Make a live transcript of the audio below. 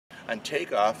On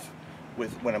takeoff,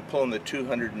 when I'm pulling the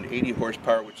 280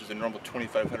 horsepower, which is a normal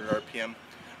 2,500 RPM,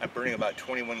 I'm burning about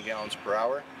 21 gallons per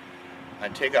hour.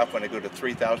 On takeoff, when I go to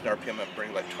 3,000 RPM, I'm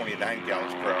burning about 29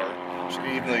 gallons per hour. So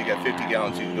even though you got 50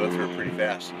 gallons, you can go through it pretty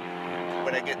fast.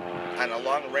 When I get on a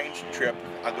long range trip,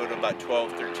 I'll go to about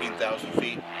 13,000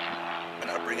 feet,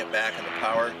 and I'll bring it back in the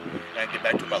power, and I get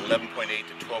back to about 11.8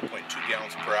 to 12.2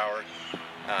 gallons per hour.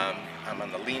 I'm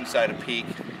on the lean side of peak,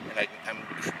 and I'm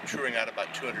truing out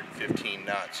about 215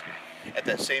 knots. At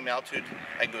that same altitude,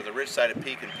 I can go to the rich side of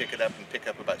peak and pick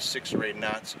up about 6 or 8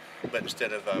 knots, but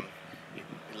instead of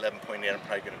 11.8, I'm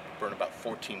probably going to burn about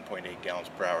 14.8 gallons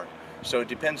per hour. So it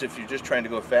depends if you're just trying to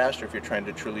go fast or if you're trying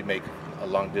to truly make a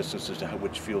long distance as to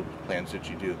which fuel plans that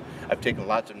you do. I've taken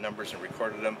lots of numbers and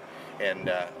recorded them, and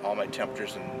all my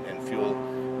temperatures and fuel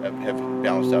have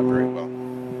balanced out very well.